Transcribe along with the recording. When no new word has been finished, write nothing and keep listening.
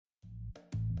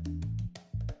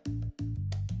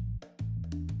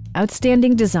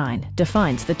Outstanding design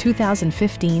defines the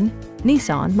 2015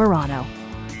 Nissan Murano.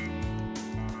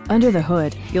 Under the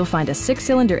hood, you'll find a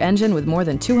 6-cylinder engine with more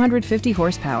than 250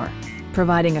 horsepower,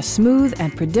 providing a smooth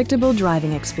and predictable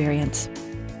driving experience.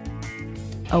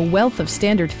 A wealth of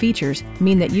standard features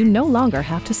mean that you no longer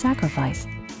have to sacrifice,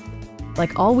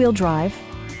 like all-wheel drive,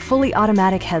 fully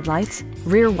automatic headlights,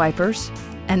 rear wipers,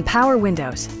 and power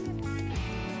windows.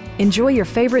 Enjoy your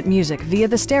favorite music via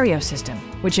the stereo system,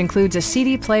 which includes a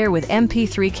CD player with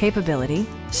MP3 capability,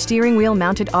 steering wheel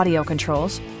mounted audio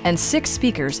controls, and 6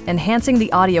 speakers enhancing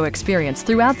the audio experience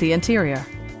throughout the interior.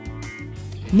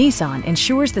 Nissan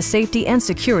ensures the safety and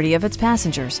security of its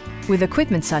passengers with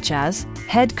equipment such as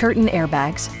head curtain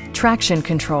airbags, traction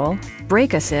control,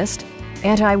 brake assist,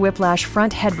 anti-whiplash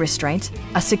front head restraints,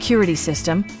 a security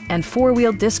system, and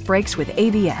 4-wheel disc brakes with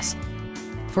ABS.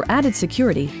 For added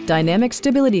security, dynamic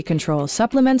stability control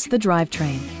supplements the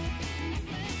drivetrain.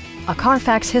 A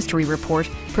Carfax history report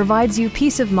provides you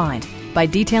peace of mind by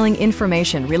detailing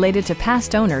information related to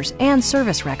past owners and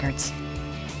service records.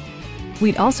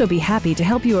 We'd also be happy to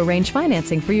help you arrange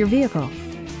financing for your vehicle.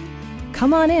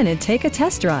 Come on in and take a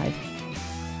test drive.